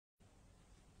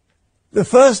The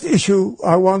first issue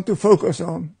I want to focus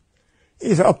on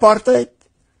is apartheid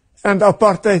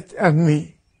and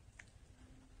me.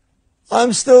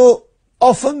 I'm still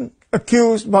often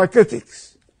accused by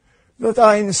critics that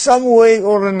I in some way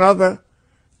or another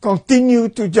continue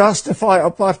to justify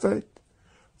apartheid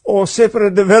or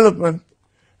separate development,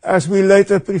 as we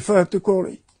later prefer to call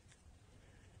it.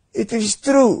 It is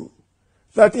true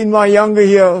that in my younger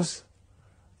years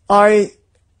I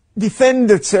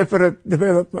defended separate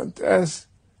development, as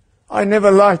I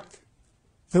never liked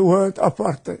the word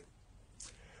apartheid.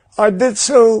 I did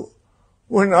so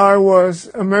when I was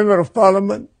a member of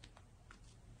parliament,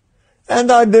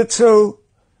 and I did so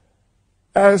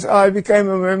as I became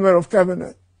a member of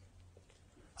cabinet.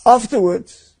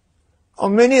 Afterwards,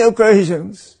 on many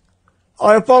occasions,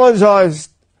 I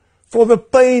apologized for the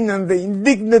pain and the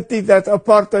indignity that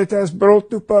apartheid has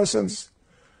brought to persons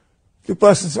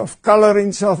of color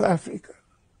in South Africa.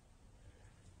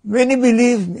 Many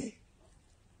believed me,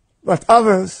 but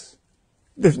others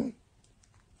didn't.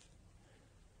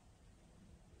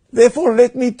 Therefore,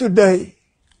 let me today,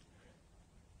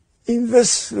 in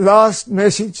this last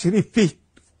message, repeat: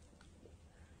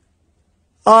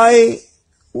 I,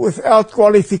 without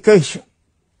qualification,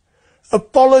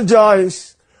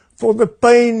 apologize for the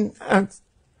pain and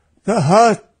the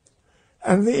hurt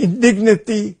and the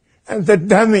indignity and the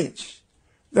damage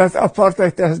that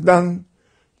apartheid has done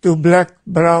to black,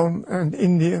 brown, and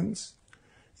Indians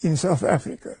in South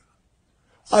Africa.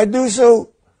 I do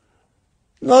so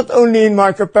not only in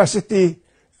my capacity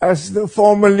as the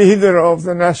former leader of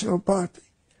the National Party,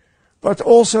 but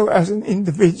also as an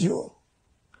individual.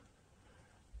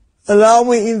 Allow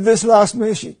me in this last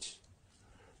message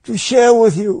to share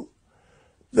with you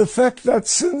the fact that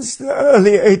since the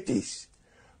early 80s,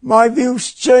 my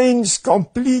views changed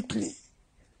completely.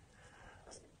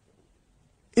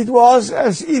 It was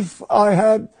as if I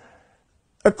had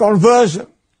a conversion,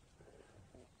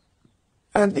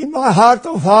 and in my heart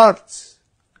of hearts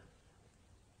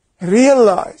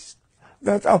realized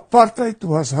that apartheid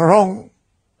was wrong.